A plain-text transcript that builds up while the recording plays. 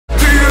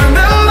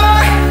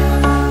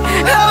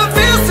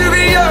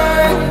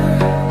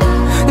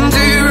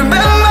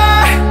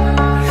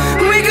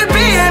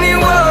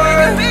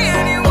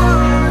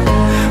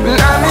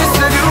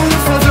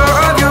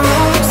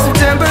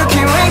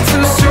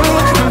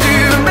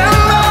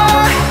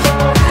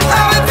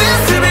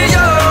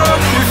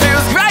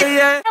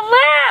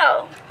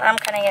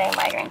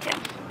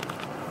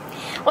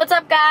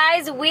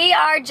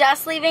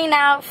just leaving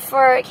now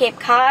for Cape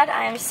Cod.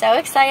 I'm so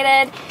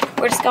excited.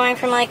 We're just going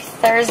from like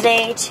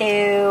Thursday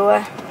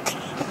to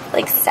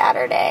like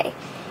Saturday.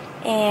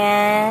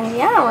 And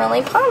yeah, I'm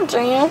really pumped.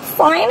 Are you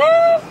excited?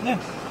 Yeah.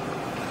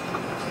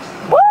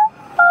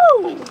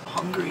 Woo!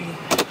 Hungry.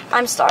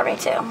 I'm starving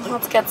too.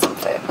 Let's get some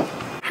food.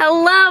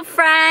 Hello,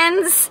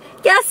 friends.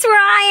 Guess where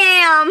I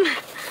am?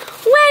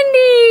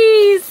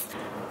 Wendy's.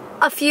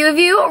 A few of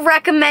you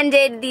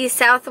recommended the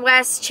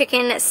Southwest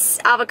chicken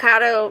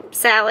avocado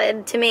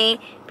salad to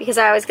me because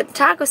I always get the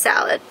taco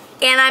salad.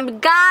 And I'm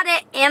got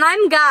it.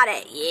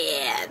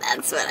 Yeah,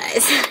 that's what I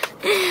said.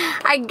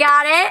 I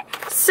got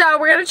it. So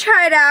we're going to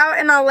try it out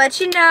and I'll let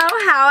you know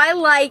how I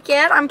like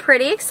it. I'm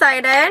pretty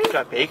excited. It's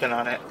got bacon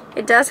on it.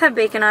 It does have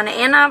bacon on it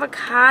and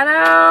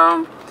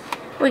avocado.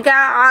 We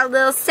got our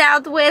little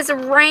Southwest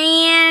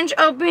ranch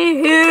over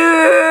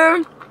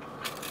here.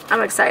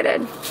 I'm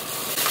excited.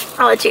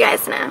 I'll let you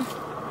guys know.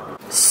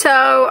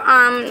 So,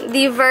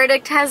 the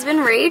verdict has been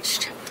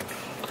reached.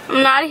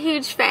 I'm not a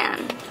huge fan.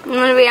 I'm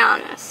gonna be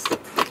honest.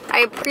 I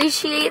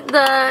appreciate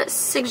the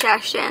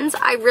suggestions.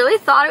 I really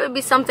thought it would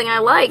be something I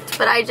liked,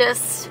 but I don't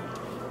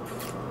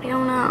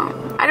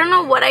know. I don't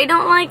know what I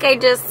don't like. I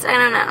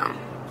don't know.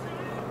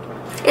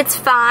 It's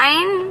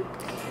fine,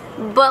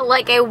 but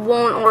like I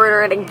won't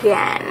order it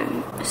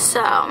again.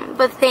 So,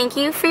 but thank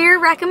you for your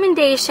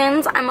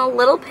recommendations. I'm a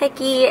little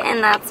picky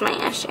and that's my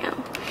issue.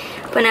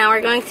 But now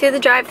we're going through the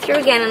drive-thru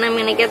again and I'm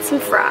gonna get some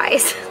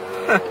fries.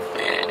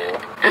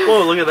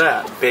 Whoa, look at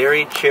that.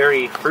 Berry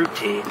cherry fruit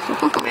tea.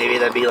 Maybe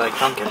that'd be like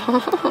Dunkin'.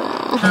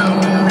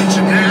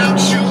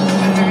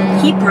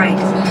 Keep right.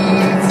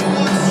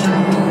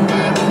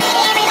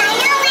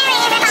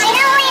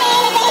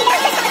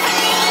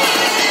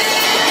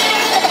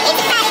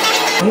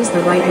 Use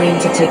the right lane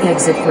to take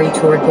exit 3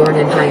 toward Bourne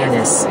and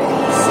Hyannis.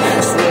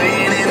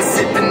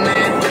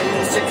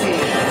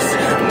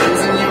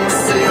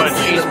 Want a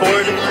cheese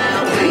board?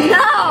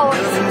 No!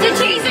 The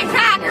cheese and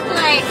cracker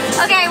plate!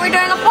 Okay, we're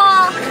doing a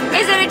poll.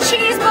 Is it a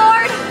cheese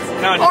board?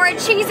 No. Or a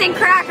cheese and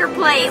cracker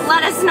plate?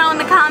 Let us know in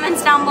the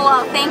comments down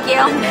below. Thank you.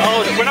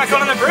 Oh, we're not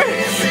going on the bridge.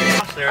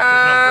 There's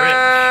no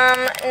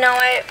bridge. No,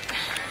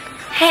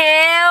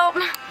 help.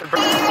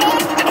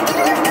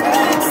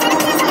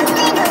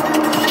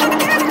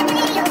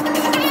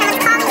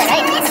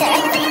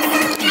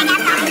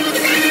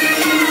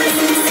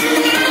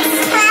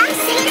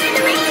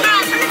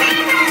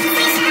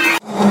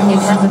 In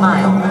half a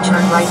mile,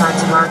 turn right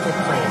onto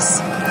Marketplace.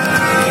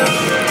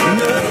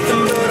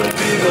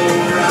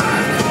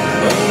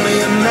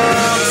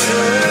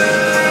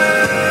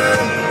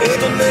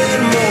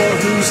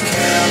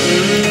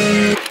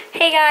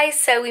 Hey guys,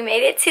 so we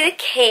made it to the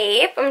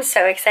Cape. I'm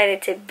so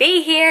excited to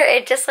be here.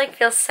 It just like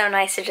feels so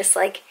nice to just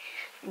like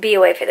be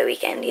away for the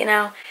weekend, you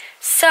know?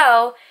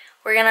 So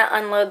we're gonna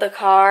unload the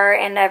car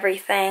and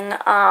everything.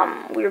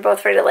 We were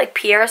both ready to like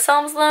pee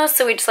ourselves though,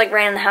 so we just like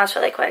ran in the house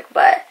really quick,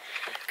 but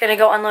gonna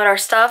go unload our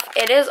stuff.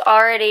 It is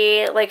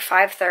already like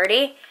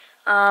 5:30.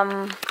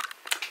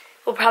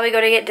 We'll probably go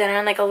to get dinner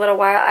in like a little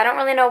while. I don't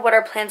really know what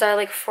our plans are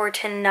like for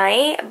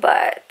tonight,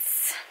 but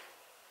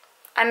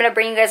I'm gonna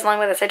bring you guys along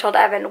with us. I told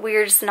Evan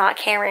we're just not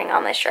carrying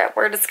on this trip.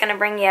 We're just gonna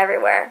bring you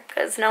everywhere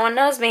because no one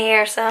knows me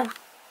here, so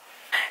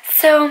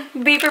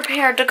be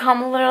prepared to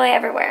come literally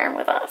everywhere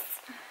with us.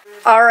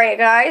 Alright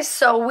guys,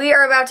 so we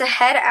are about to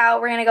head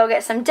out. We're gonna go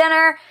get some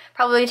dinner,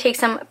 probably take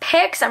some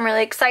pics. I'm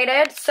really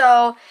excited.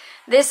 So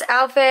this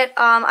outfit,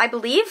 I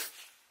believe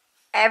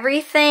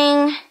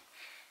everything,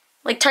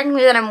 like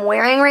technically that I'm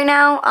wearing right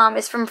now,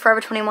 is from Forever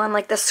 21,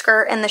 like the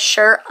skirt and the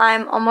shirt.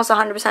 I'm almost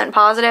 100%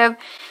 positive.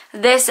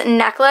 This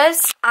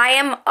necklace, I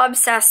am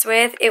obsessed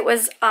with. It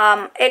was,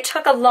 it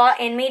took a lot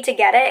in me to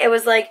get it. It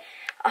was like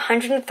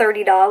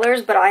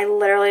 $130, but I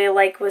literally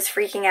like was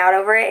freaking out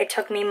over it. It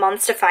took me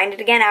months to find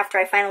it again after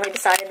I finally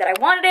decided that I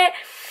wanted it.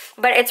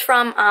 But it's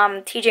from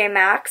TJ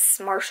Maxx,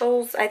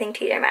 Marshalls, I think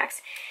TJ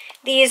Maxx.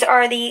 These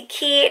are the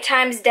Key x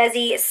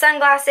Desi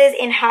sunglasses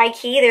in high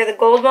key. They're the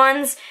gold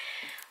ones.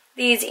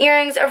 These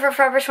earrings are for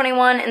Forever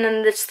 21, and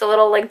then just the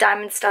little like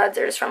diamond studs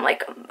are just from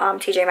like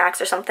TJ Maxx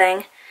or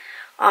something.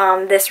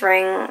 This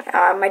ring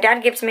my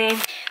dad gives me.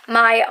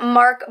 My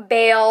Mark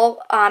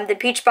Bale, the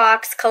Peach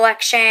Box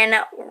collection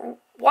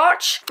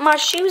watch. My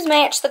shoes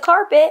match the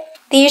carpet.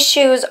 These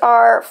shoes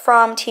are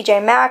from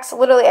TJ Maxx.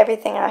 Literally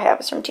everything I have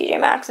is from TJ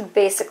Maxx,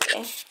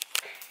 basically.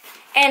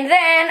 And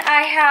then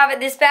I have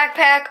this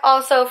backpack,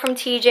 also from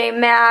TJ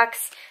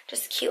Maxx.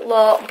 Just a cute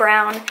little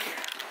brown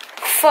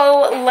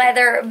faux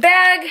leather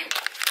bag.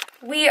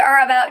 We are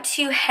about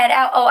to head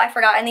out. Oh, I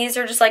forgot. And these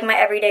are just like my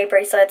everyday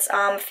bracelets.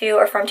 A few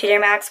are from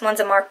TJ Maxx. One's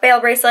a Mark Bale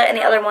bracelet, and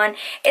the other one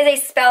is a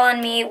Spell on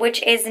Me,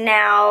 which is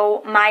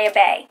now Maya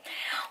Bay.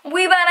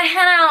 We better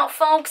head out,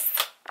 folks.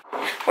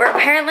 We're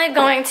apparently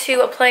going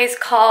to a place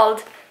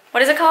called,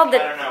 what is it called?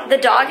 The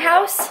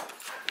Doghouse?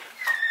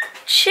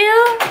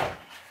 Chill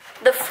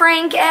the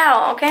Frank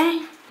out,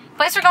 okay?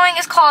 place we're going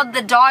is called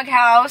the Dog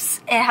House.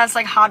 It has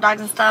like hot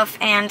dogs and stuff,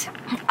 and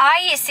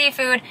I eat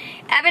seafood.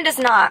 Evan does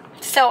not.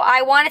 So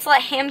I wanted to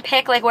let him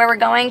pick like where we're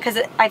going because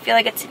I feel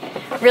like it's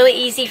really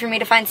easy for me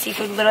to find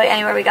seafood literally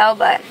anywhere we go,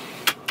 but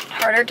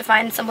harder to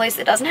find some place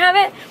that doesn't have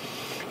it.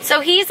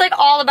 So he's like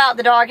all about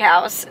the Dog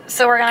House,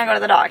 so we're gonna go to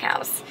the Dog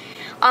House.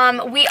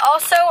 We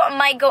also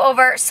might go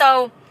over,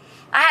 so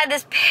I had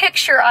this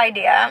picture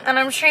idea, and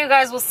I'm sure you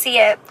guys will see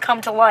it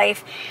come to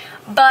life,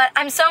 but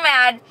I'm so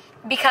mad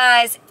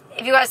because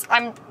if you guys,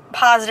 I'm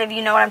positive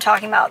you know what I'm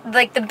talking about.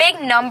 Like the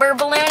big number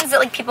balloons that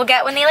like people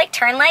get when they like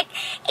turn like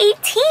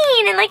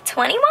 18 and like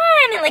 21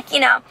 and like, you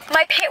know.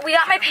 We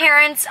got my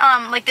parents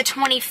like the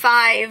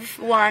 25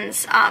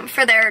 ones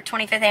for their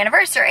 25th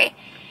anniversary.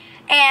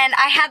 And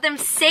I had them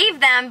save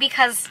them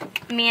because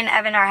me and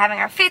Evan are having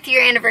our 5th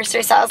year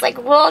anniversary, so I was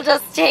like, we'll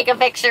just take a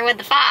picture with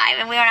the 5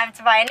 and we don't have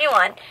to buy a new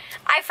one.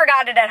 I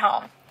forgot it at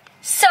home.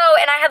 So,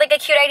 and I had like a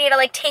cute idea to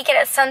like take it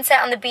at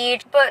sunset on the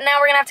beach, but now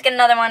we're gonna have to get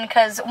another one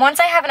because once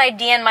I have an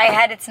idea in my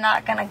head, it's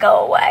not gonna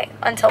go away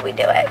until we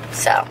do it.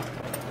 So,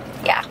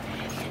 yeah.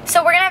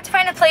 So we're gonna have to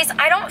find a place.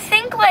 I don't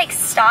think like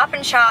Stop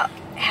and Shop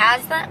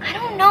has them. I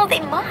don't know,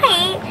 they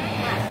might.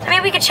 I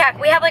mean, we could check.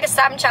 We have like a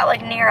Stop and Shop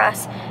like near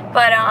us,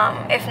 but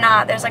if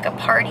not, there's like a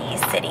Party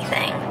City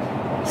thing.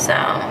 So,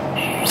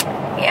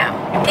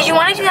 yeah. Did you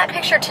want to do that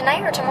picture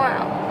tonight or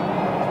tomorrow?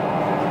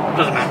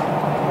 Doesn't matter.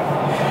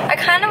 I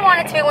kind of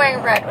want it to be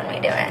wearing red when we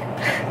do it.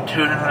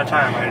 Do it at a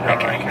time. I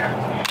don't really care.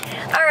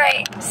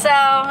 Alright,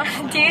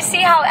 so do you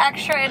see how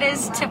extra it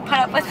is to put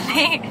up with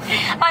me?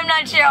 I'm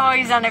not sure I've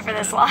always done it for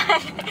this long.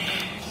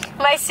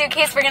 My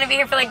suitcase, we're going to be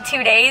here for like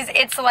 2 days.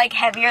 It's like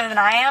heavier than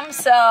I am,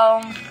 so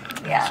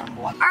yeah.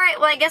 Alright,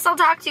 well I guess I'll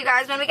talk to you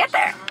guys when we get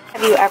there.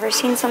 Have you ever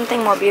seen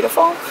something more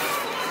beautiful?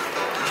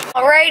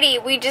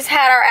 Alrighty, we just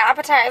had our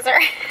appetizer.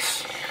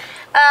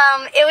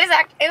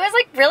 It was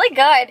like really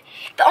good.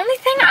 The only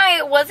thing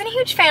I wasn't a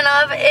huge fan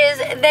of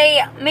is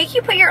they make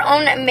you put your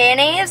own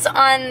mayonnaise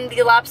on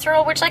the lobster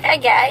roll, which like I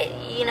get,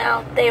 you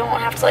know, they don't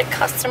have to like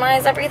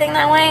customize everything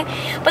that way.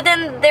 But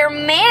then their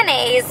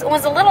mayonnaise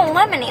was a little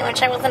lemony,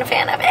 which I wasn't a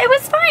fan of. It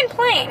was fine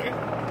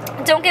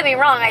plain. Don't get me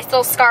wrong, I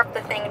still scarfed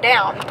the thing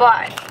down,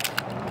 but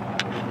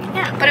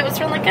yeah, but it was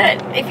really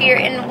good. If you're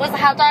in, was the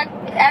hot dog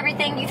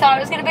everything you thought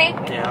it was gonna be?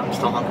 Yeah, I'm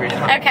still hungry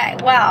now. Okay,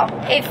 well,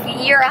 if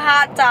you're a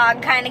hot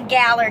dog kind of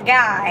gal or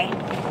guy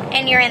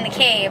and you're in the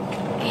Cape,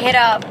 hit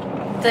up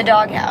the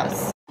Dog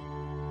House.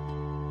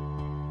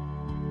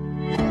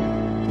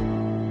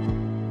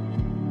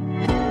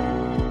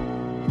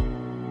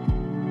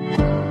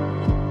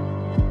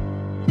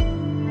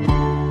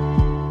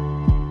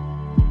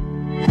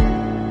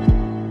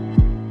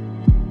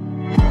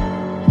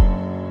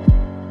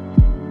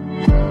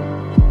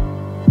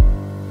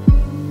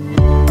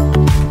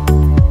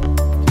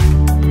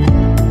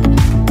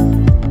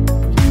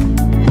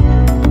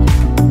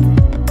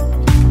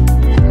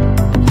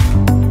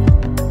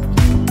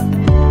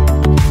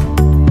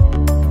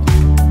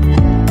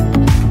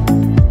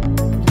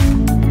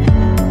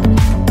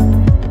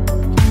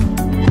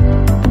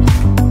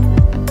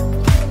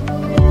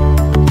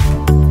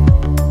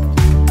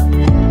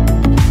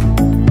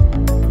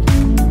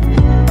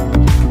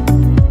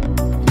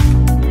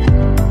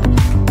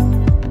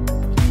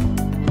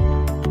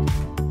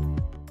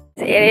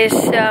 It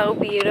is so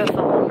beautiful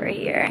over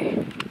here.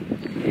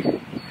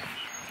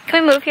 Can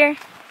we move here?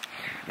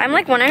 I'm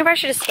like wondering if I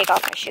should just take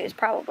off my shoes,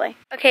 probably.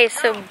 Okay,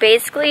 so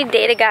basically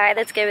date a guy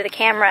that's good with a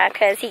camera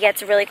because he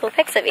gets really cool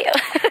pics of you.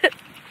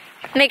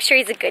 Make sure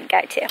he's a good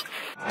guy too.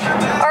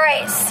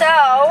 Alright, so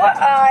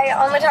I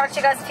only talked to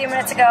you guys a few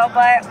minutes ago,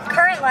 but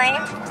currently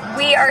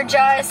we are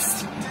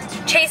just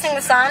chasing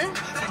the sun.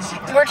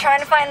 We're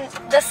trying to find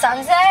the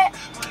sunset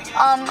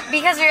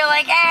because we were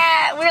like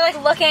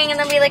looking and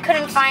then we like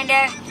couldn't find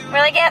it. We're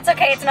like, yeah, it's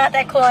okay, it's not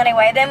that cool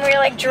anyway. Then we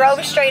like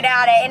drove straight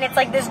at it and it's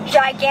like this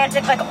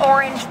gigantic like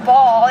orange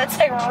ball. It's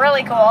like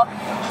really cool.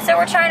 So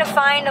we're trying to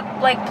find a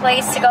like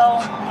place to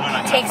go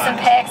take some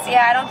pics.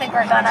 Yeah, I don't think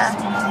we're gonna,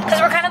 because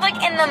we're kind of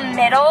like in the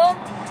middle.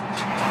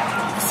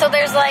 So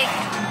there's like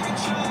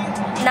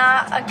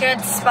not a good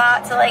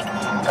spot to like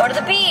go to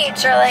the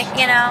beach or like,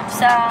 you know,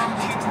 so.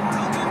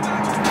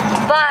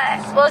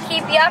 But we'll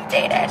keep you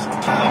updated.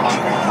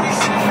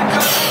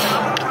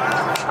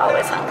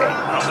 Always hungry.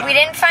 We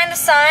didn't find the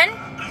sun.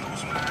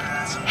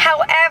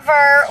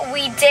 However,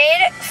 we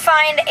did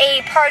find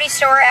a party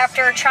store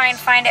after trying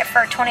to find it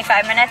for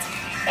 25 minutes.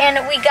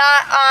 And we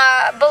got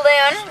a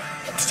balloon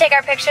to take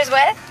our pictures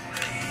with.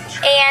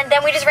 And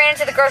then we just ran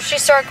into the grocery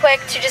store quick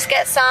to just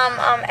get some.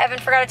 Evan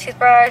forgot a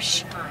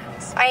toothbrush.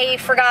 I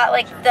forgot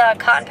like the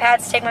cotton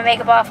pads to take my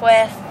makeup off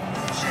with.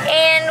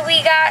 And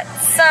we got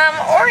some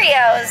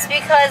Oreos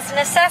because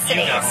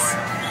necessities.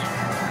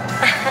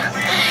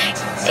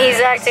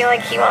 He's acting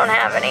like he won't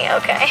have any,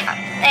 okay.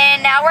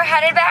 And now we're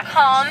headed back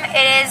home.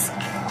 It is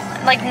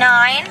like 9.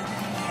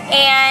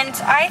 And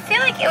I feel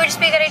like it would just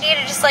be a good idea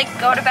to just like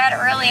go to bed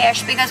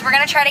early-ish because we're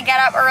gonna try to get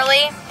up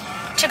early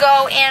to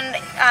go and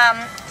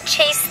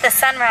chase the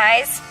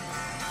sunrise,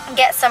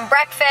 get some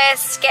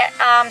breakfast, get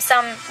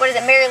some, what is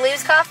it, Mary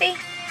Lou's coffee?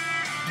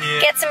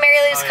 get some Mary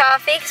Lou's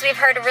coffee because we've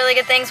heard really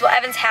good things. Well,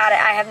 Evan's had it.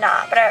 I have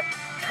not, but I've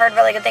heard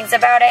really good things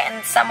about it.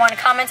 And someone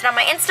commented on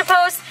my Insta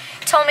post,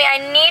 told me I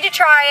need to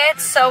try it,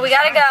 so we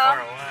gotta go.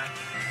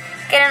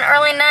 Get an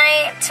early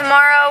night.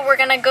 Tomorrow we're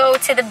gonna go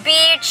to the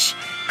beach,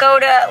 go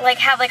to like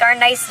have like our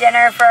nice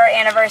dinner for our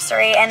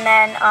anniversary, and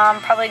then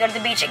probably go to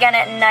the beach again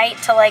at night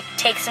to like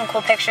take some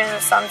cool pictures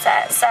of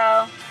sunset.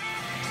 So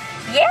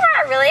yeah,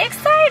 really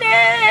excited.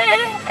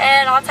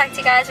 And I'll talk to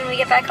you guys when we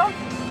get back home.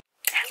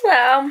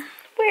 Hello,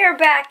 we are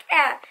back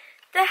at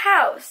the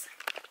house.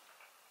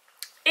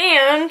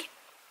 And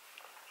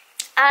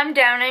I'm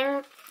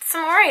downing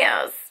some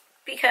Oreos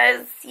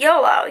because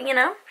YOLO, you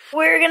know?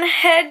 We're gonna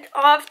head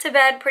off to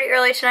bed pretty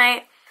early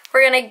tonight.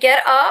 We're gonna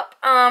get up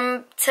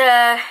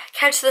to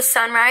catch the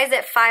sunrise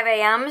at 5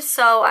 a.m.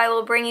 So I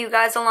will bring you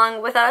guys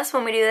along with us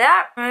when we do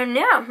that. And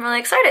yeah, I'm really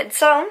excited.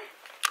 So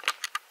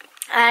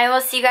I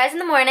will see you guys in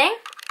the morning.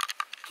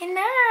 Good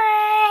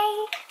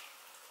night.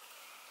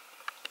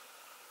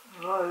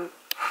 Good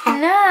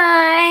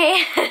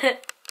night.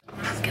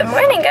 Good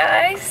morning,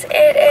 guys.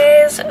 It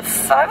is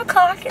 5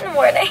 o'clock in the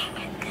morning.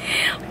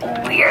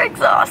 We're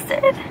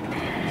exhausted.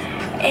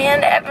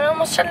 And Evan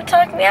almost tried to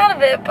talk me out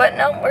of it, but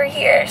no, we're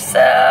here.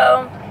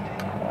 So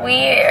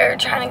we're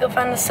trying to go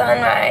find the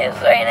sunrise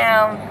right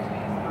now.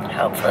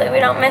 Hopefully we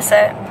don't miss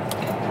it.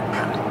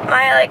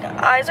 My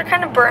eyes are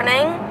kind of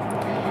burning.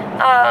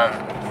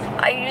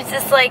 I use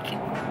this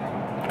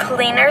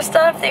cleaner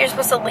stuff that you're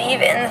supposed to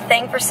leave in the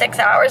thing for 6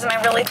 hours, and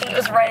I really think it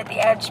was right at the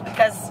edge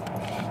because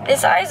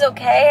this eye is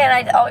okay, and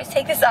I always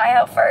take this eye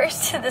out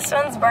first. This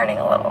one's burning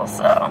a little,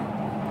 so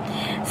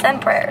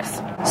send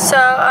prayers. So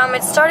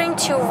it's starting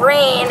to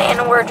rain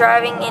and we're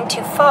driving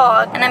into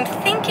fog, and I'm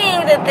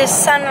thinking that this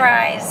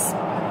sunrise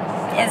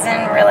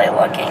isn't really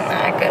looking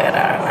that good.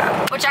 I don't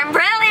know, which I'm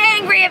really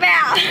angry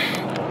about.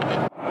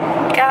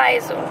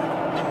 Guys,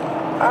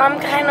 I'm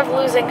kind of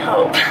losing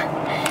hope.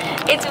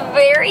 It's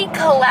very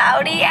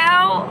cloudy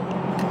out,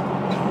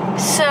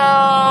 so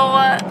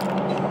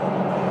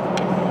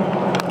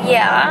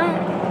yeah,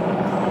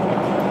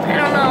 I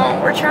don't know,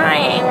 we're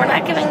trying, we're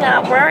not giving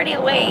up, we're already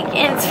awake,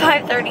 and it's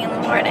 5:30 in the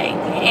morning,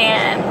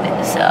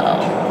 and so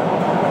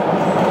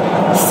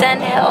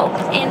send help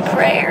in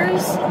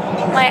prayers.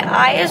 My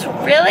eye is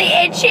really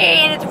itchy,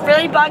 and it's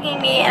really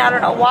bugging me, and I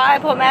don't know why I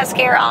put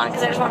mascara on,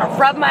 because I just want to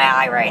rub my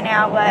eye right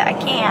now, but I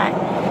can't.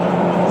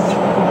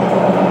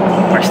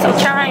 We're still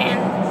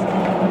trying.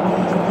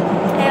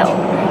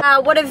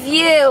 Help. What a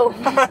view.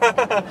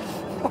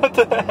 What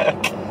the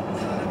heck?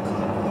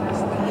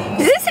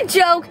 Is this a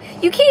joke?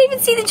 You can't even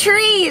see the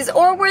trees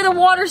or where the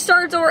water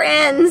starts or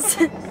ends.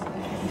 Are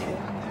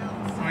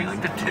we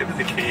like the tip of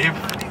the Cape?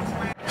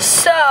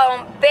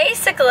 So,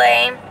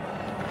 basically,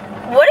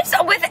 what is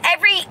up with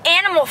every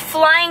animal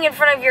flying in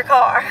front of your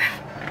car?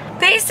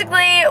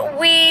 Basically,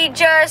 we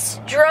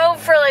just drove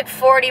for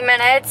 40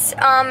 minutes,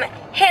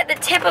 hit the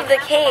tip of the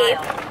Cape.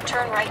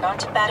 Turn right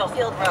onto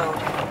Battlefield Road.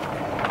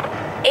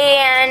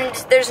 And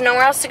there's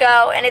nowhere else to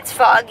go, and it's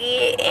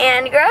foggy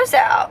and gross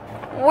out.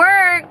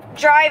 We're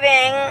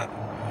driving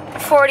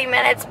 40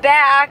 minutes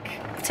back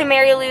to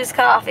Mary Lou's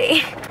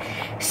coffee.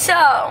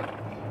 So,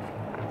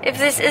 if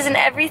this isn't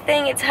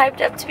everything it's hyped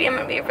up to be, I'm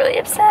gonna be really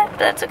upset, but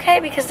that's okay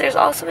because there's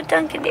also a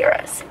Dunkin' near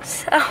us.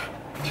 So,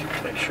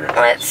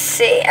 let's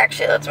see.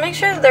 Actually, let's make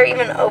sure that they're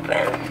even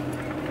open.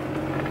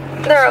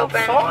 They're open.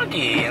 It's so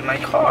foggy in my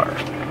car.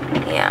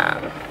 Yeah,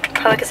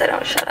 probably because I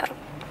don't shut up.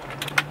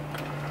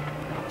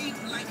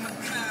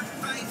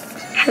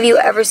 Have you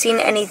ever seen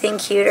anything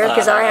cuter?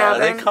 Because I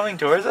haven't. Are they coming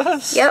towards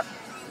us? Yep.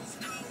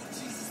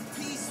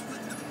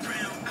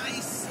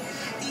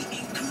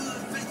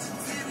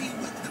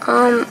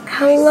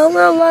 Hello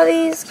little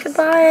lovies.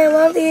 Goodbye, I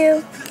love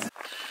you.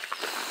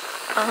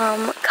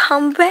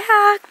 Come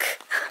back.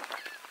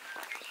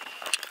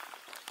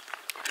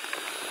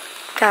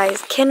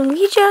 Guys, can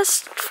we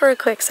just, for a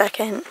quick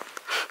second,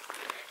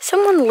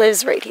 someone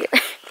lives right here.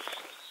 It's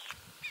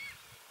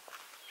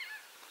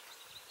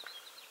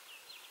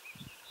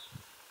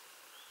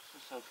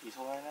so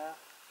peaceful right now.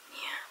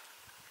 Yeah.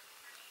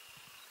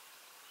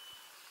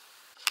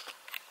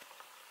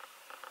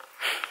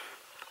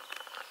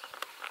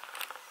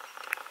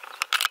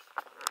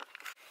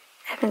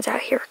 Evan's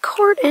out here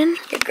recording.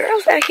 Your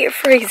girl's out here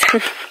freezing.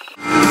 It's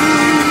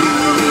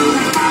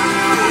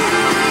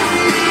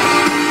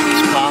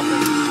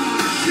popping.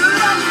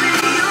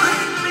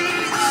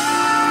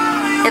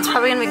 It's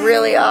probably gonna be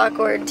really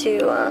awkward to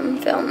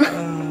film.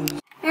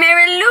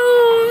 Mary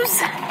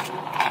Lou's.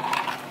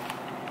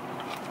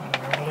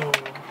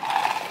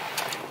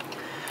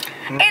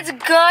 It's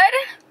good.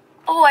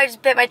 Oh, I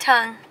just bit my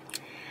tongue.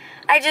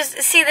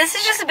 See, this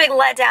is just a big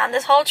letdown,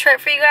 this whole trip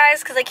for you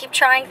guys, because I keep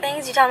trying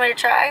things you tell me to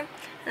try, and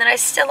then I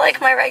still like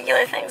my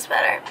regular things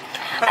better.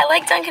 I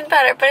like Dunkin'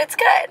 better, but it's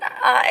good.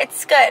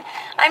 It's good.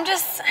 I don't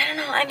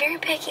know, I'm very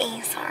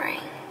picky, sorry.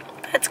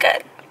 But it's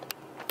good.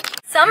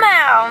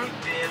 Somehow,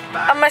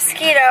 a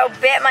mosquito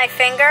bit my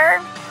finger,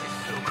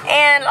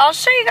 and I'll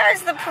show you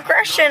guys the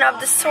progression of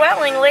the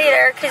swelling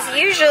later, because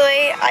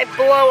usually I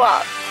blow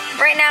up.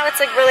 Right now it's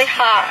really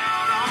hot.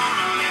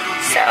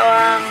 So,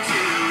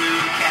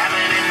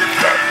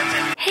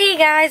 hey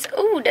guys.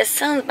 Ooh, the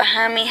sun's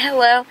behind me.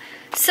 Hello.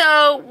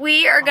 So,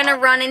 we are gonna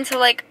run into,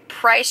 like,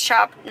 wow.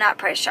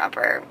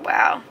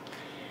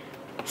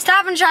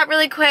 Stop and Shop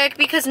really quick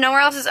because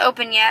nowhere else is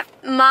open yet.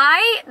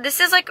 This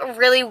is like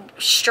really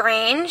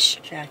strange.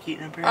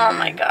 Oh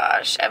my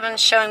gosh. Evan's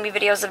showing me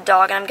videos of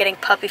dog and I'm getting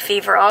puppy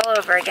fever all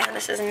over again.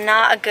 This is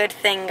not a good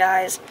thing,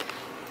 guys.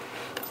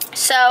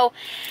 So,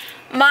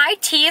 my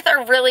teeth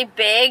are really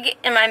big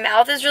and my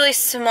mouth is really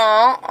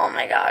small. Oh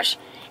my gosh.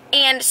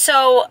 And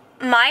so,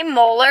 my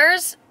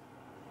molars...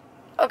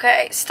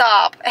 Okay,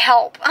 stop.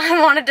 Help.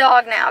 I want a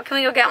dog now. Can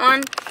we go get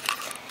one?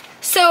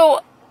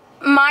 So...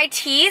 my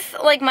teeth,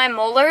 like my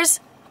molars,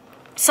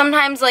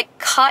 sometimes like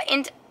cut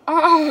into,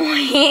 oh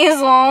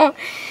Hazel,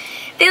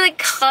 they like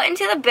cut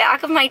into the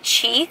back of my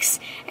cheeks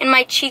and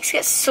my cheeks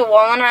get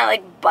swollen and I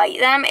like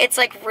bite them. It's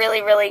like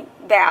really, really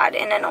bad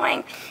and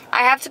annoying.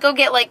 I have to go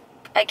get like,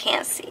 I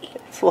can't see.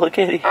 It's a little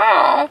kitty.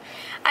 Oh,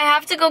 I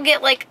have to go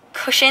get like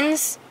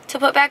cushions to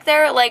put back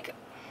there. Like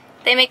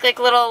they make like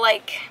little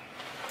like,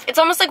 it's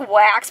almost like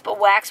wax, but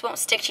wax won't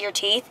stick to your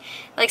teeth.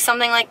 Like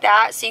something like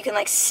that, so you can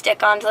like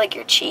stick onto like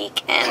your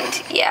cheek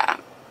and yeah.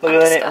 Look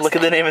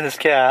at the name of this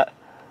cat.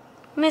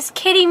 Miss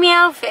Kitty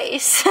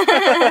Meowface.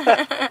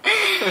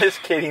 Miss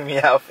Kitty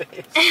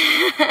Meowface.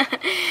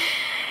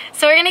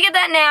 So we're gonna get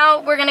that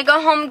now. We're gonna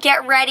go home,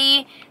 get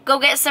ready, go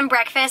get some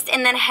breakfast,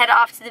 and then head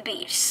off to the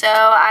beach. So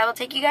I will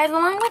take you guys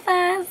along with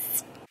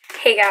us.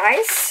 Hey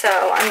guys,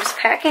 so I'm just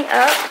packing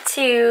up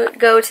to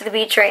go to the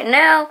beach right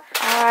now.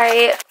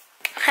 I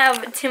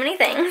have too many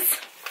things.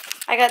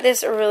 I got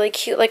this really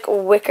cute like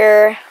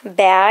wicker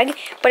bag,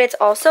 but it's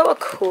also a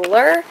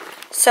cooler.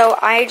 So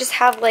I just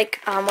have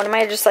like one of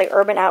my just like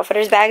Urban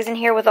Outfitters bags in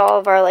here with all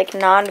of our like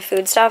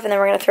non-food stuff, and then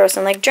we're gonna throw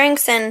some like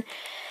drinks and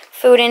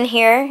food in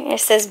here. It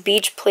says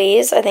beach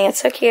please. I think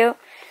it's so cute.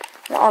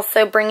 I'm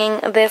also bringing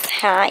this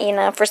hat, you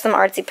know, for some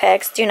artsy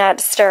pics. Do not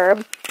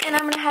disturb. And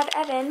I'm gonna have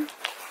Evan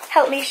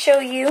help me show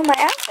you my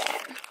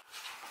outfit.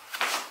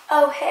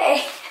 Oh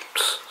hey.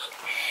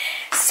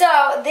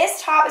 So,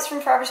 this top is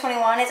from Forever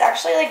 21. It's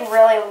actually, like,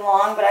 really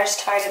long, but I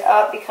just tied it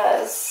up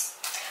because...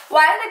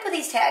 Why did I put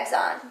these tags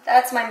on?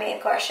 That's my main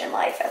question in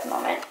life at the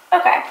moment.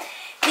 Okay.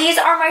 These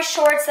are my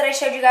shorts that I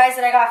showed you guys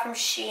that I got from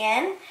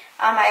Shein.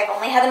 I've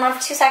only had them on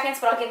for 2 seconds,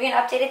 but I'll give you an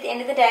update at the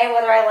end of the day,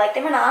 whether I like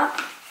them or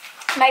not.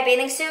 My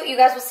bathing suit, you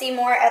guys will see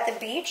more at the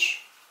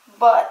beach,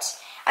 but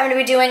I'm going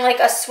to be doing, like,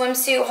 a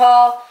swimsuit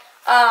haul.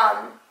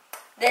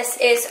 This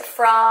is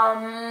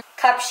from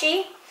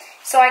Cupshe.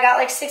 So I got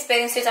like 6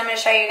 bathing suits I'm going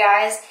to show you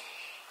guys.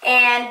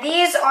 And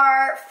these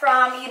are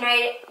from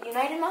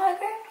United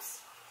Monograms?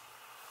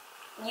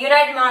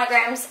 United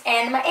Monograms.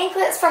 And my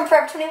anklets from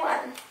Forever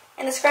 21.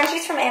 And the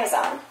scrunchies from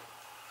Amazon.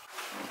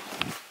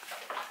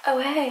 Oh,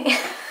 hey.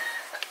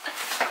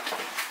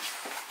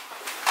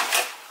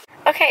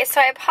 Okay,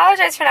 so I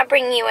apologize for not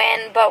bringing you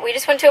in, but we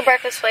just went to a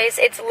breakfast place.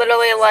 It's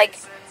literally like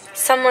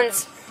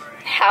someone's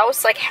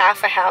house, like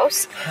half a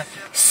house.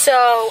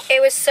 So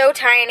it was so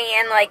tiny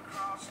and like,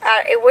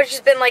 it would have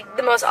just been like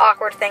the most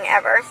awkward thing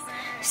ever.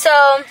 So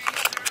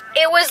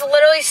it was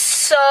literally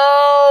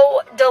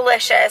so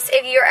delicious.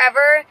 If you're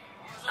ever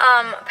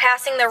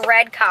passing the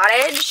Red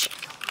Cottage,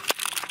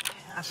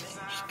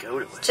 just go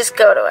to it. Just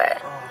go to it.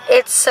 Oh.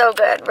 It's so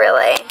good,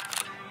 really.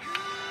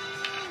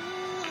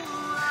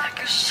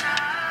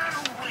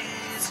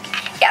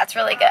 Yeah, it's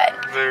really good.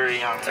 Very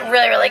yummy. It's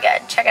really, really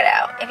good. Check it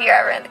out if you're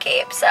ever in the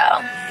Cape. So,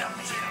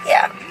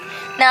 yeah.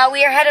 Now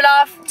we are headed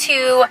off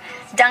to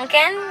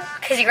Dunkin'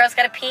 because you girls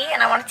gotta pee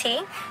and I want a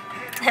tea.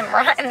 It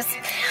rhymes.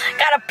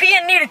 Gotta pee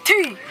and need a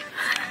tea.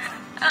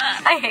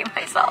 I hate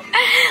myself.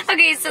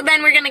 Okay, so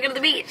then we're gonna go to the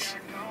beach.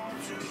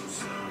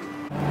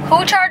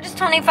 Who charges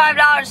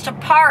 $25 to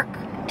park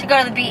to go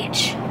to the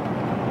beach?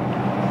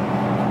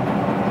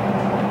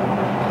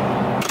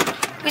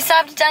 We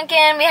stopped at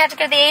Dunkin'. We had to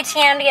go to the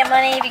ATM to get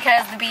money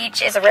because the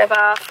beach is a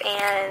ripoff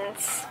and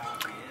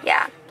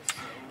yeah.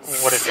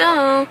 What if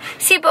so,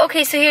 see, but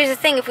okay, so here's the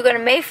thing. If we go to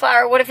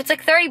Mayflower, what if it's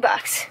like $30?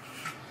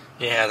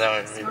 Yeah,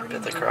 that would be a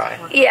bit to cry.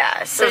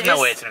 Yeah, so there's no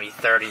way it's going to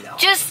be $30.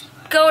 Just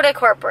go to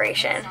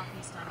Corporation.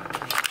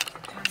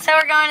 So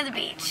we're going to the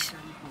beach.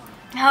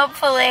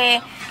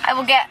 Hopefully, I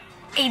will get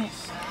a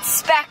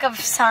speck of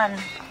sun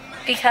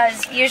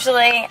because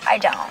usually I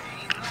don't.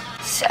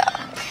 So,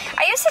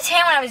 I used to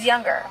tan when I was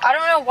younger. I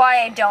don't know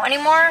why I don't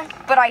anymore,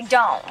 but I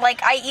don't.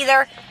 Like, I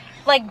either,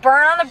 like,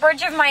 burn on the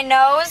bridge of my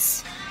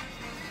nose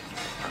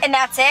and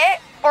that's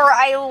it, or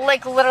I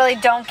like literally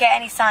don't get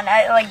any sun.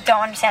 I like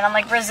don't understand. I'm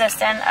like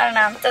resistant. I don't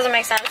know. It doesn't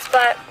make sense,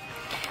 but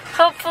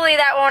hopefully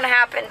that won't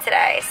happen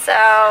today. So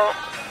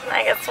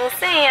I guess we'll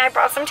see. I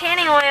brought some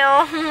tanning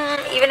oil.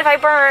 Even if I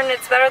burn,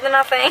 it's better than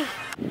nothing.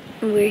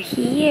 We're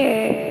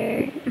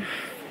here.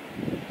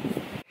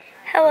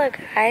 Hello,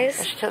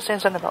 guys. She kept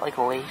saying something about like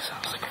lace. I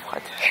was like,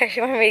 what? She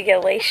wanted me to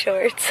get lace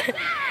shorts.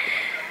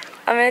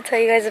 I'm gonna tell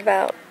you guys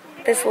about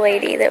this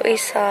lady that we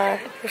saw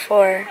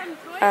before.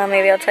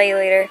 Maybe I'll tell you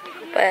later,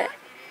 but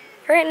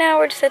right now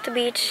we're just at the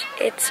beach.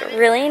 It's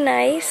really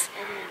nice.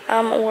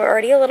 We're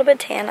already a little bit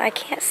tan. I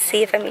can't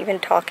see if I'm even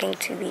talking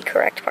to the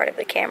correct part of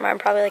the camera. I'm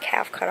probably like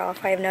half cut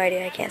off. I have no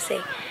idea. I can't see.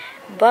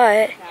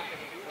 But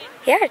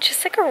yeah, it's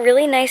just like a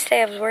really nice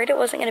day. I was worried it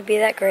wasn't going to be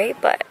that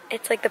great, but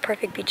it's like the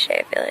perfect beach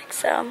day, I feel like.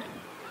 So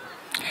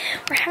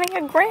we're having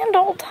a grand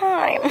old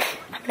time.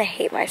 I'm going to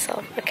hate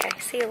myself. Okay,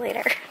 see you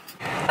later.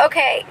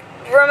 Okay,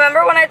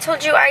 remember when I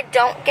told you I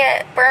don't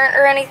get burnt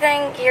or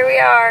anything? Here we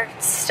are,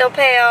 still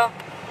pale.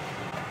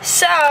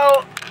 So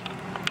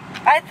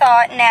I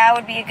thought now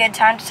would be a good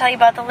time to tell you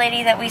about the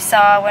lady that we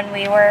saw when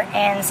we were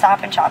in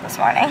Stop and Shop this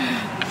morning.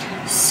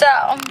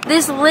 So,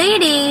 this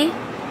lady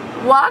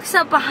walks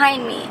up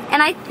behind me,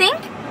 and I think,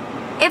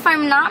 if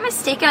I'm not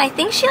mistaken, I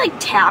think she like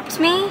tapped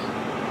me.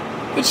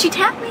 Did she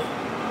tap me?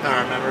 I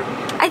don't remember.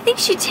 I think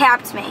she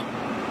tapped me.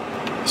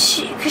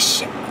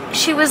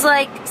 She was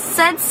like,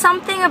 said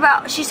something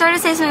about, she started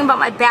to say something about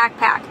my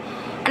backpack.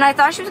 And I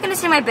thought she was going to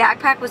say my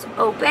backpack was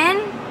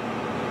open.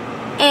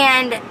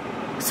 And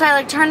so I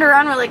like turned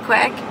around really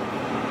quick,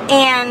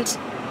 and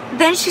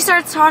then she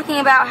starts talking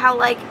about how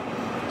like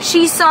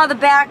she saw the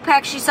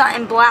backpack, she saw it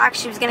in black,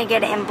 she was gonna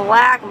get it in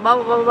black, blah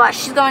blah blah blah.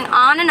 She's going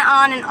on and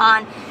on and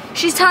on.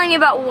 She's telling me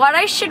about what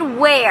I should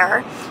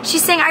wear.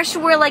 She's saying I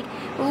should wear like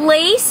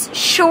lace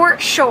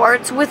short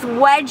shorts with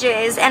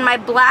wedges and my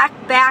black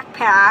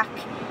backpack.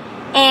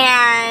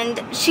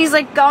 And she's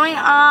like going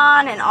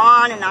on and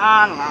on and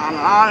on and on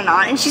and on and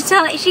on. And she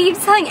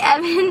keeps telling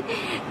Evan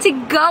to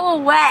go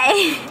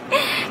away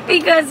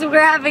because we're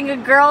having a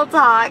girl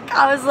talk.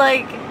 I was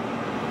like,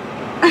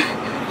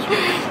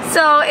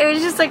 so it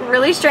was just like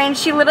really strange.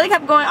 She literally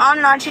kept going on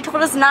and on. She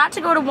told us not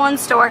to go to one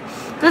store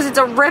because it's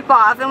a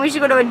ripoff and we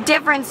should go to a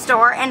different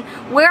store. And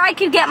where I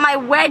could get my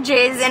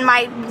wedges and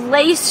my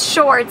lace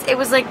shorts, it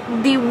was like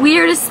the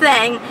weirdest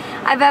thing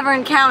I've ever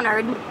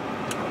encountered.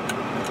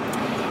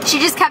 She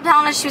just kept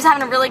telling us she was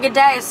having a really good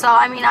day, so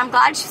I mean, I'm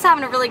glad she's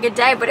having a really good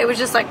day, but it was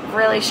just like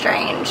really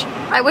strange.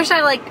 I wish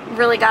I like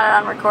really got it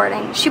on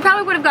recording. She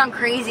probably would have gone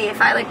crazy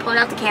if I like pulled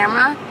out the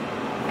camera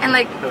and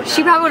like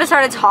she probably would have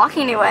started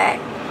talking to it.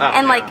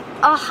 And like,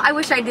 oh, I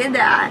wish I did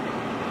that.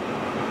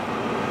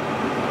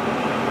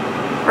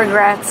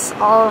 Regrets,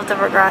 all of the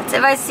regrets.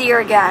 If I see her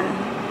again,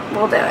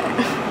 we'll do it.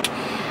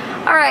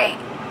 Alright,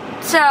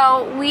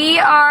 so we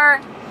are,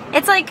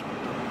 it's like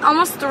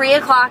almost 3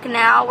 o'clock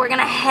now. We're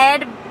gonna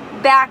head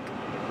back,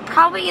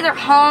 probably either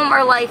home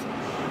or like,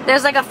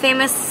 there's like a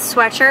famous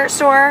sweatshirt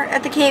store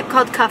at the Cape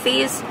called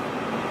Cuffy's,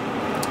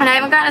 and I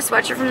haven't gotten a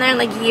sweatshirt from there in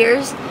like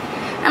years,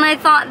 and I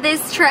thought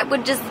this trip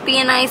would just be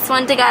a nice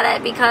one to get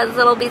it because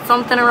it'll be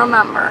something to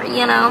remember,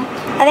 you know.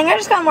 I think I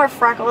just got more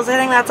freckles, I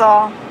think that's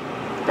all,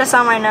 just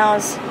on my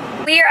nose.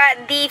 We are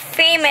at the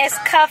famous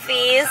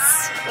Cuffy's,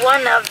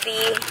 one of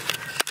the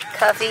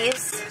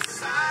Cuffy's.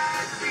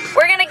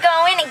 We're gonna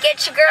go in and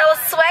get your girl a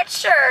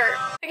sweatshirt.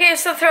 Okay,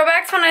 so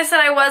throwbacks when I said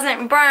I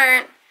wasn't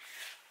burnt.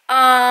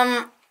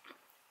 I'm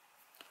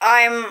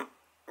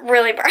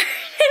really burnt,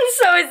 and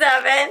so is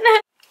Evan.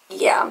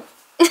 Yeah.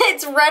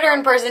 It's redder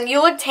in person.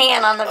 You look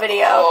tan on the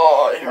video.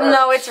 Oh, it hurts.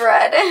 No, it's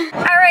red.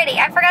 Alrighty,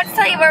 I forgot to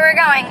tell you where we're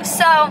going.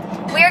 So,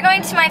 we are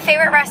going to my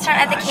favorite restaurant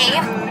at the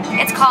Cape.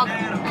 It's called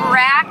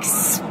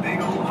Brack's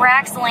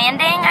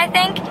Landing, I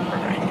think.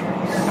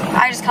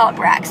 I just call it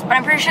Brack's, but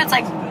I'm pretty sure it's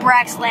like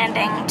Brack's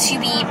Landing to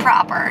be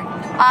proper.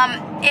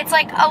 It's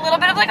like a little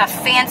bit of like a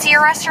fancier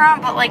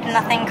restaurant, but like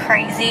nothing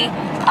crazy.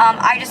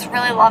 I just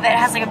really love it. It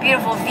has like a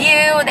beautiful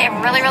view. They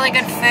have really, really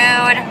good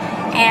food.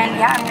 And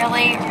yeah, I'm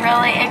really,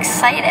 really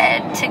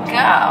excited to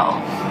go.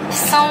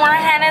 So we're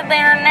headed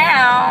there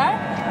now.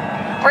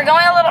 We're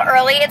going a little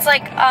early. It's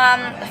like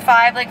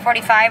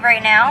 5:45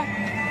 right now.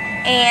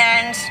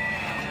 And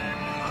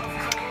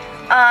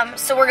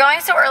so we're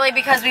going so early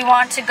because we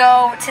want to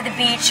go to the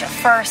beach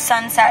for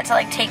sunset to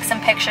like take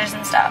some pictures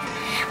and stuff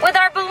with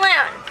our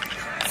balloon.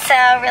 So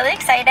really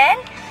excited,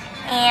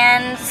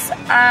 and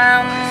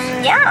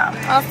yeah,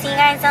 I'll see you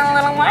guys in a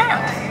little while.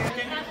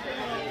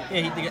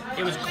 Yeah,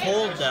 it was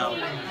cold though.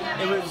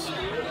 It was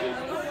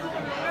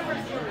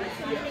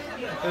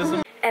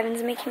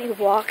Evan's making me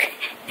walk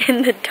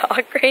in the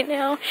dock right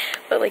now,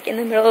 but like in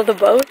the middle of the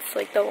boats,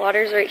 like the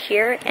water's right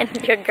here, and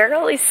your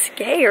girl is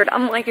scared.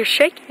 I'm like, you're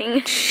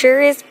shaking. Sure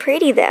is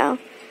pretty though.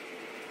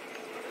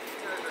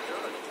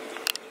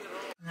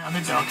 Now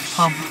the dog's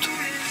pumped.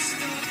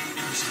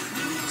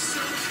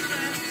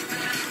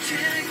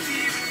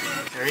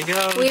 There he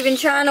goes. We've been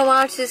trying to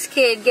watch this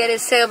kid get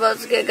his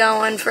sailboats get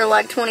going for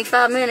like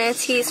 25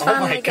 minutes. He's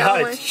finally going. Oh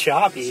my god, it's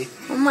choppy.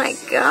 Oh my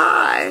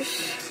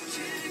gosh.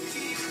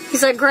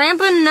 He's like,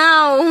 Grandpa,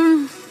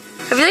 no.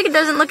 I feel like it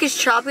doesn't look as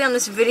choppy on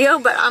this video,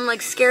 but I'm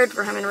like scared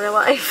for him in real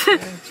life. Yeah,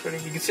 it's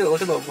pretty, you can see,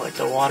 look at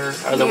the water,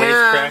 or the waves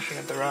crashing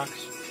at the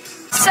rocks.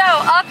 So,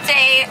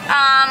 update,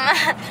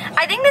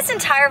 I think this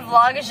entire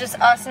vlog is just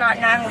us not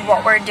knowing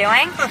what we're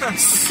doing.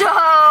 So...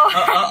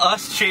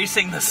 us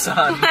chasing the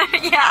sun.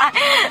 Yeah,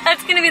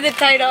 that's gonna be the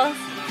title.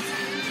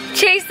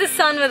 Chase the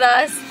sun with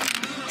us.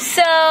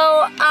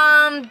 So,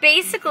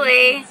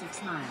 basically,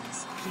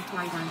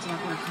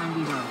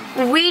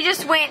 we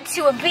just went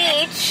to a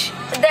beach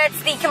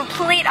that's the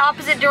complete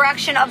opposite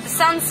direction of the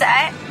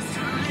sunset.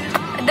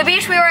 the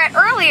beach we were at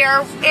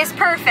earlier is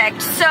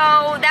perfect. So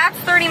that's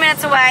 30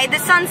 minutes away. The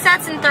sun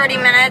sets in 30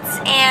 minutes,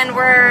 and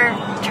we're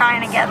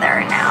trying to get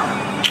there now.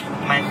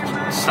 My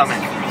stomach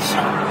hurts.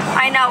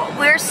 I know,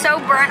 we're so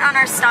burnt on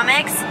our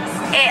stomachs,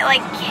 it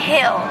like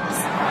kills.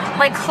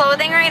 Like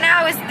clothing right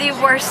now is the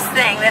worst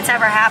thing that's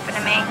ever happened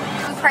to me.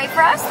 Pray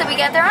for us that we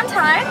get there on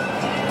time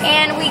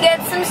and we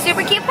get some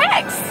super cute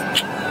pics.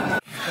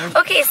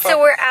 Okay, so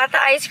we're at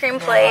the ice cream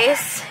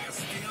place,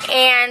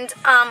 and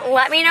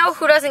let me know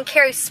who doesn't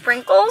carry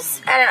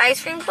sprinkles at an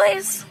ice cream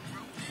place.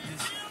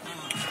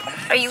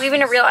 Are you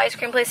even a real ice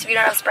cream place if you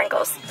don't have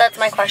sprinkles? That's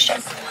my question.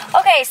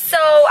 Okay, so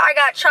I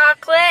got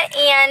chocolate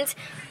and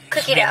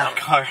cookie dough.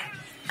 I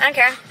don't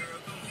care.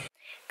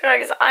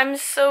 Guys, I'm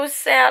so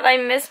sad. I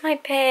miss my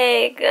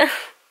pig.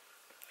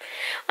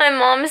 My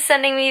mom's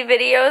sending me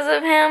videos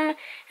of him,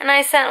 and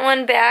I sent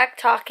one back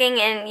talking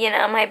in, you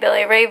know, my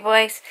Billy Ray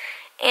voice.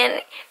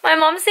 And my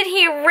mom said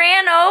he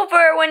ran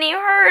over when he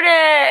heard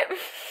it.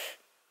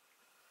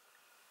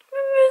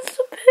 I miss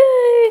the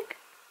pig.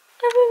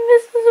 I've been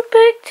missing the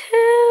pig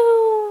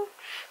too.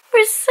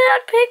 We're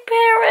sad pig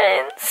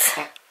parents.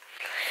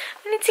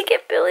 We need to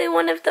get Billy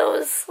one of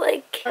those,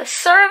 like, a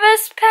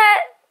service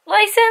pet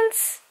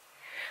license.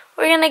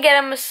 We're gonna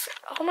get him a,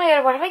 oh my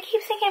god, why do I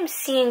keep thinking I'm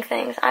seeing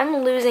things?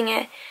 I'm losing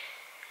it.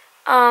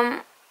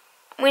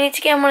 We need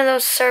to get him one of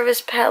those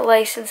service pet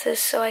licenses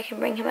so I can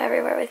bring him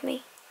everywhere with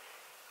me.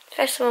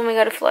 Especially when we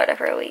go to Florida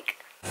for a week.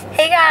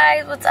 Hey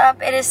guys, what's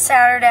up? It is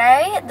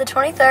Saturday, the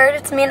 23rd.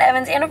 It's me and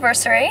Evan's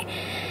anniversary.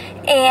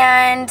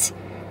 And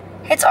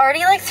it's already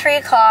like 3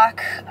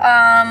 o'clock.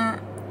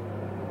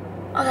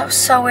 Oh, that was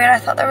so weird. I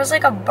thought there was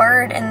like a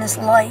bird in this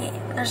light.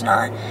 There's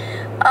not.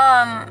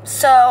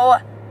 So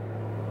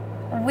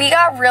we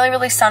got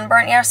really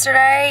sunburnt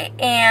yesterday,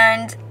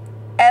 and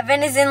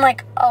Evan is in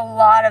like a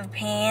lot of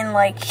pain.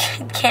 Like,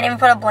 can't even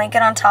put a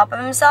blanket on top of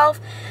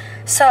himself.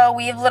 So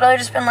we've literally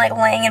just been like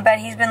laying in bed.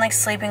 He's been like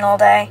sleeping all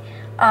day,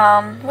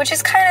 which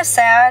is kind of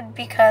sad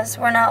because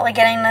we're not like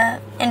getting to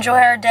enjoy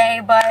our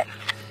day, but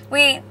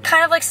we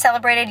kind of like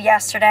celebrated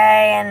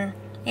yesterday, and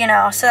you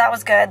know, so that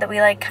was good that we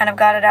like kind of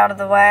got it out of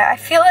the way. I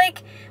feel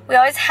like we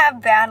always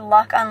have bad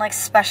luck on like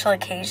special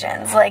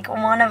occasions. Like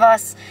one of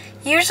us,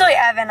 usually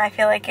Evan, I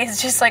feel like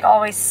is just like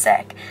always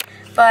sick,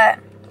 but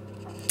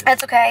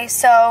that's okay.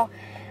 So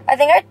I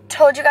think I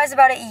told you guys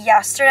about it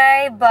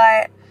yesterday,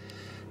 but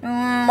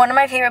one of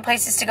my favorite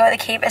places to go to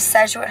the Cape is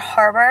Sedgwick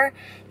Harbor.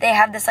 They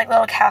have this like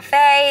little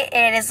cafe.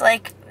 It is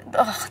like,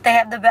 ugh, they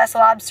have the best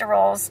lobster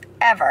rolls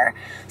ever.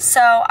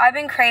 So I've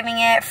been craving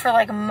it for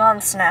like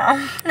months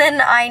now. And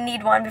I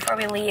need one before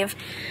we leave.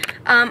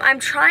 I'm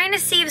trying to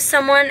see if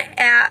someone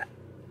at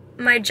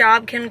my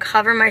job can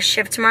cover my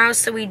shift tomorrow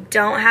so we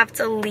don't have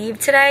to leave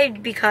today,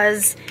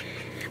 because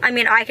I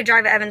mean, I could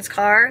drive Evan's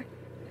car,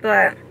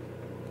 but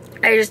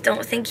I just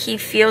don't think he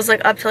feels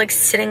like up to like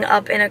sitting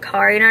up in a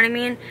car, you know what I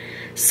mean?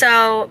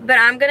 So, but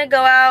I'm gonna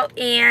go out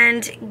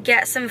and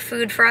get some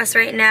food for us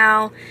right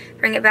now,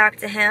 bring it back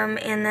to him,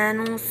 and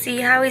then we'll see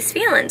how he's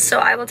feeling. So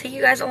I will take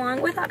you guys along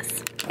with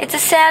us. It's a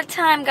sad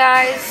time,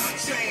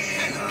 guys.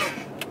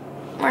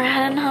 We're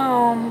heading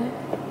home.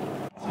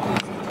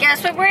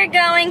 Guess what we're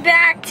going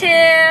back to?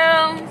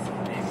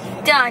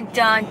 Dun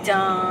dun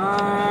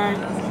dun.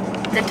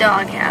 The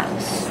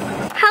doghouse.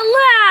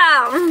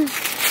 Hello!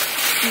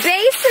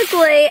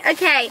 Basically,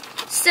 okay,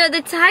 so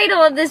the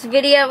title of this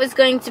video is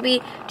going to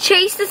be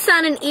Chase the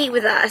Sun and Eat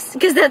With Us,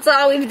 because that's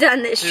all we've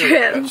done this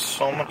trip. That's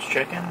so much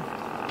chicken.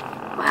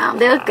 Wow,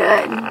 they look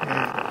good.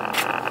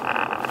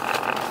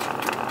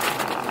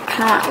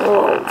 Kind of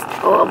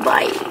a little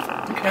bite.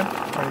 Okay,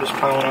 I'm just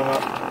piling them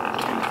up.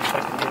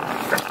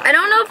 I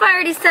don't know if I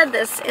already said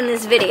this in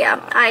this video.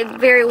 I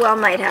very well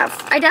might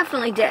have. I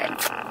definitely did.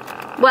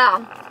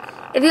 Well,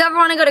 if you ever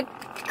want to go to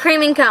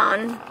Cream and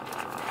Cone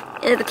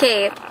in the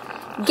Cape,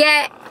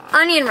 get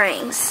onion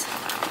rings,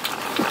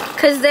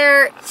 because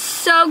they're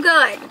so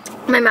good.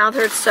 My mouth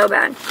hurts so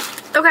bad.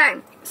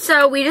 Okay,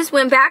 so we just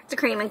went back to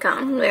Cream and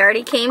Cone. We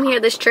already came here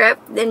this trip,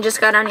 then just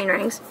got onion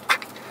rings.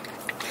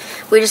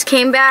 We just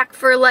came back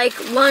for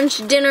like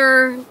lunch,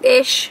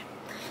 dinner-ish,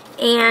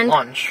 and...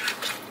 Lunch?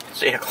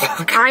 It's 8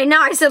 o'clock. I know,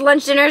 I said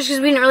lunch, dinner because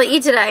we didn't really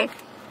eat today.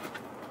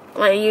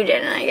 Well, you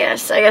didn't, I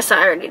guess. I guess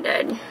I already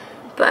did.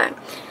 But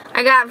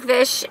I got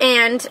fish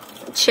and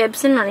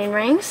chips and onion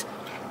rings.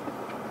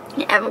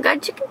 Evan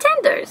got chicken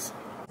tenders.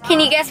 Can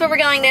you guess where we're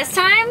going this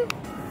time?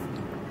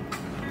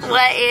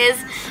 What is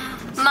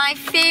my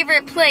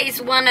favorite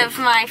place? One of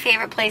my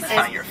favorite places. It's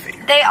not your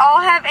favorite. They all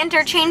have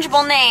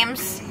interchangeable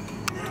names.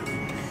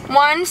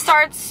 One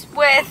starts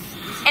with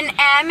an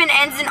M and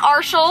ends in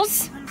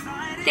Arshels.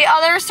 The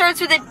other starts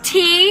with a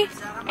T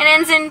and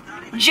ends in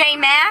J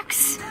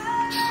Max.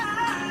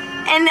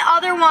 And the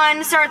other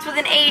one starts with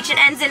an H and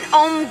ends in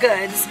Home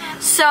Goods.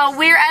 So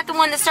we're at the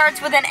one that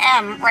starts with an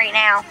M right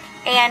now.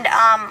 And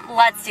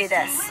let's do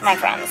this, my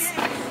friends.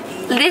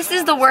 This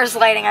is the worst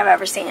lighting I've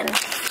ever seen.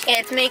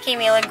 It's making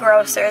me look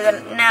grosser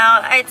than,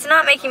 now it's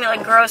not making me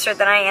look grosser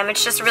than I am,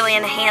 it's just really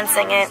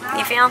enhancing it,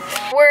 you feel?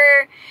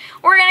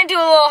 We're gonna do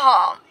a little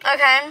haul,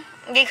 okay?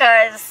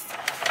 Because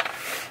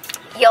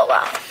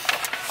YOLO.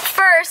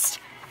 First,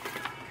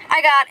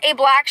 I got a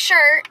black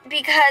shirt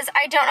because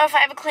I don't know if I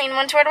have a clean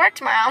one to wear to work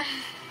tomorrow.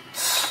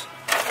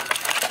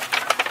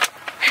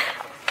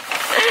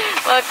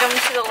 Welcome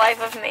to the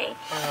life of me.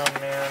 Oh,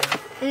 man.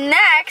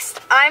 Next,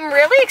 I'm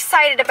really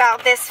excited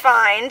about this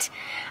find.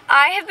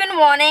 I have been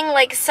wanting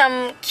like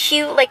some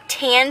cute like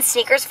tan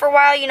sneakers for a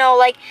while, you know,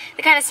 like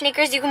the kind of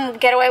sneakers you can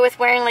get away with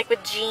wearing like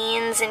with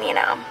jeans and, you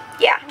know,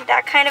 yeah,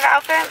 that kind of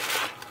outfit.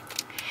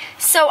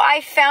 So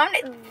I found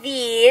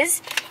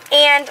these,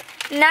 and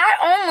not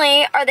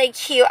only are they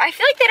cute, I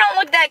feel like they don't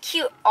look that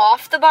cute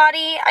off the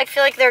body. I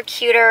feel like they're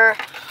cuter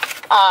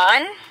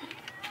on.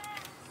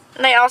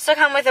 And they also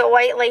come with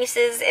white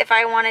laces if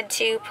I wanted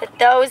to put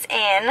those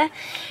in.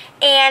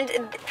 And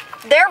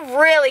they're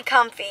really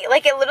comfy.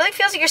 Like, it literally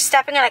feels like you're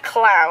stepping on a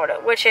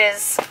cloud, which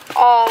is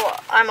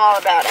I'm all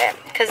about it,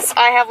 because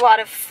I have a lot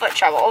of foot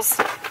troubles.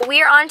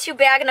 We are on to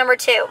bag number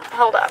 2.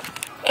 Hold up.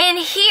 In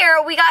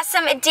here, we got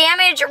some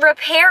damage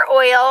repair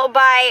oil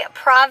by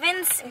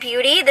Province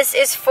Beauty. This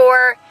is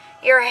for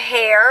your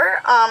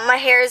hair. My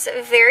hair is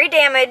very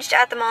damaged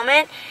at the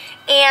moment.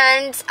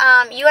 And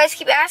you guys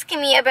keep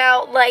asking me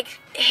about, like,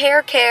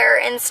 hair care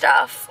and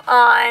stuff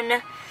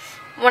on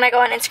when I go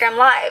on Instagram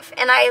Live.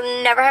 And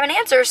I never have an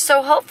answer,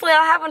 so hopefully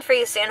I'll have one for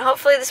you soon.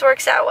 Hopefully this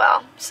works out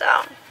well. So,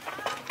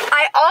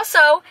 I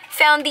also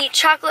found the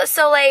Chocolate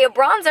Soleil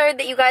bronzer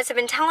that you guys have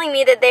been telling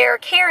me that they're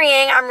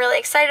carrying. I'm really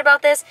excited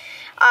about this.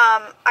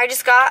 I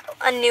just got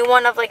a new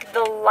one of like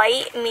the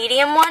light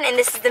medium one, and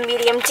this is the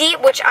medium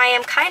deep, which I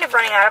am kind of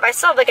running out of. I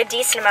still have like a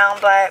decent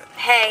amount, but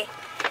hey,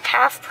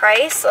 half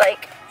price,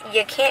 like,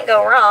 you can't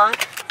go wrong.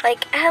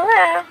 Like,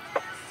 hello.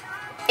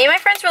 Me and my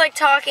friends were like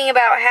talking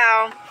about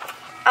how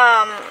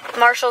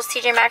Marshall's,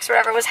 TJ Maxx, or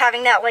whatever, was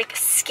having that like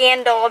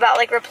scandal about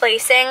like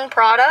replacing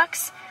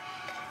products.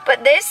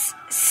 But this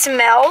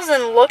smells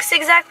and looks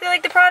exactly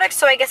like the product,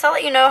 so I guess I'll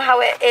let you know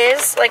how it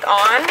is like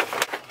on.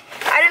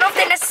 I don't know if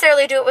they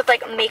necessarily do it with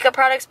like makeup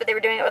products, but they were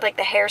doing it with like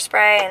the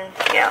hairspray and,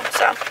 you know,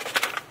 so.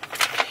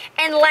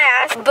 And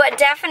last, but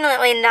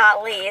definitely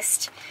not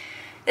least,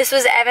 this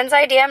was Evan's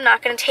idea. I'm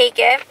not going to take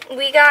it.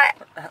 We got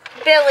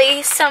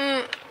Billy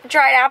some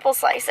dried apple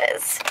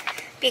slices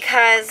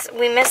because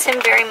we miss him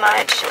very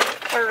much.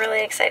 We're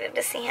really excited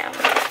to see him.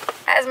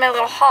 As my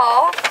little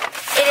haul,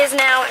 it is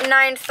now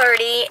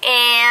 9:30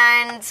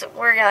 and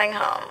we're going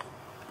home.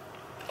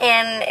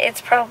 And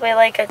it's probably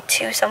like a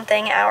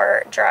 2-something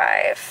hour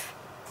drive.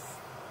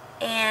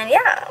 And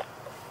yeah,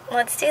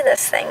 let's do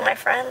this thing, my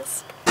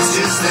friends. It's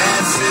just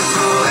that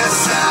simple as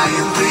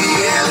science,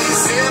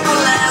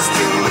 simple as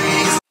can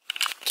be.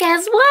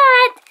 Guess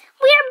what?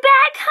 We're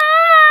back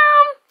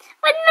home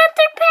with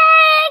another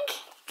bag.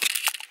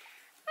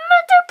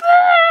 Another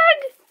bag.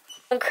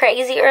 Went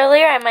crazy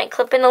earlier. I might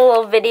clip in a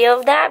little video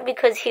of that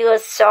because he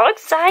was so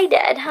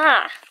excited,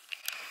 huh?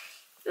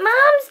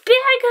 Mom's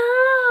back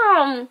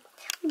home.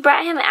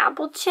 Brought him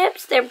apple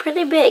chips. They're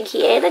pretty big.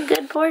 He ate a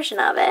good portion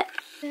of it.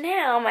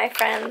 Now, my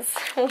friends,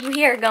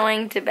 we are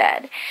going to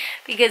bed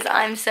because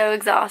I'm so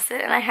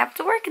exhausted and I have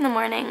to work in the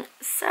morning.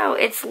 So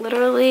it's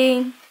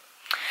literally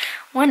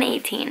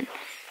 1:18.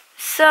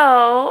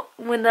 So,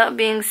 with that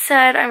being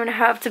said, I'm gonna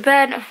have to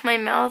bed. My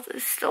mouth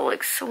is still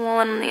like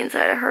swollen on the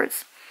inside. It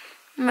hurts.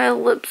 My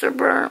lips are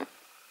burnt.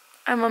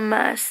 I'm a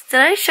mess.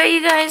 Did I show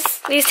you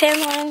guys these tan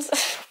lines?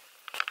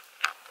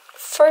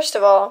 First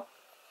of all,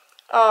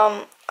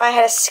 I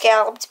had a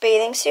scalped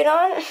bathing suit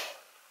on.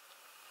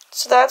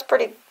 So that's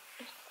pretty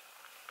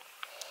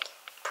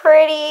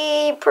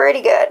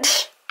good.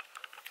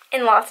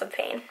 In lots of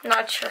pain.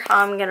 Not sure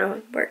how I'm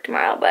gonna work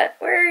tomorrow, but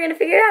we're gonna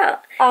figure it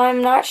out.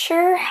 I'm not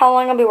sure how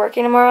long I'll be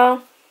working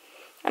tomorrow.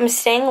 I'm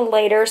staying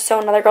later so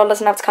another girl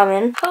doesn't have to come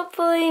in.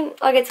 Hopefully,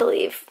 I'll get to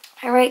leave.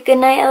 Alright, good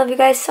night. I love you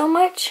guys so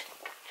much.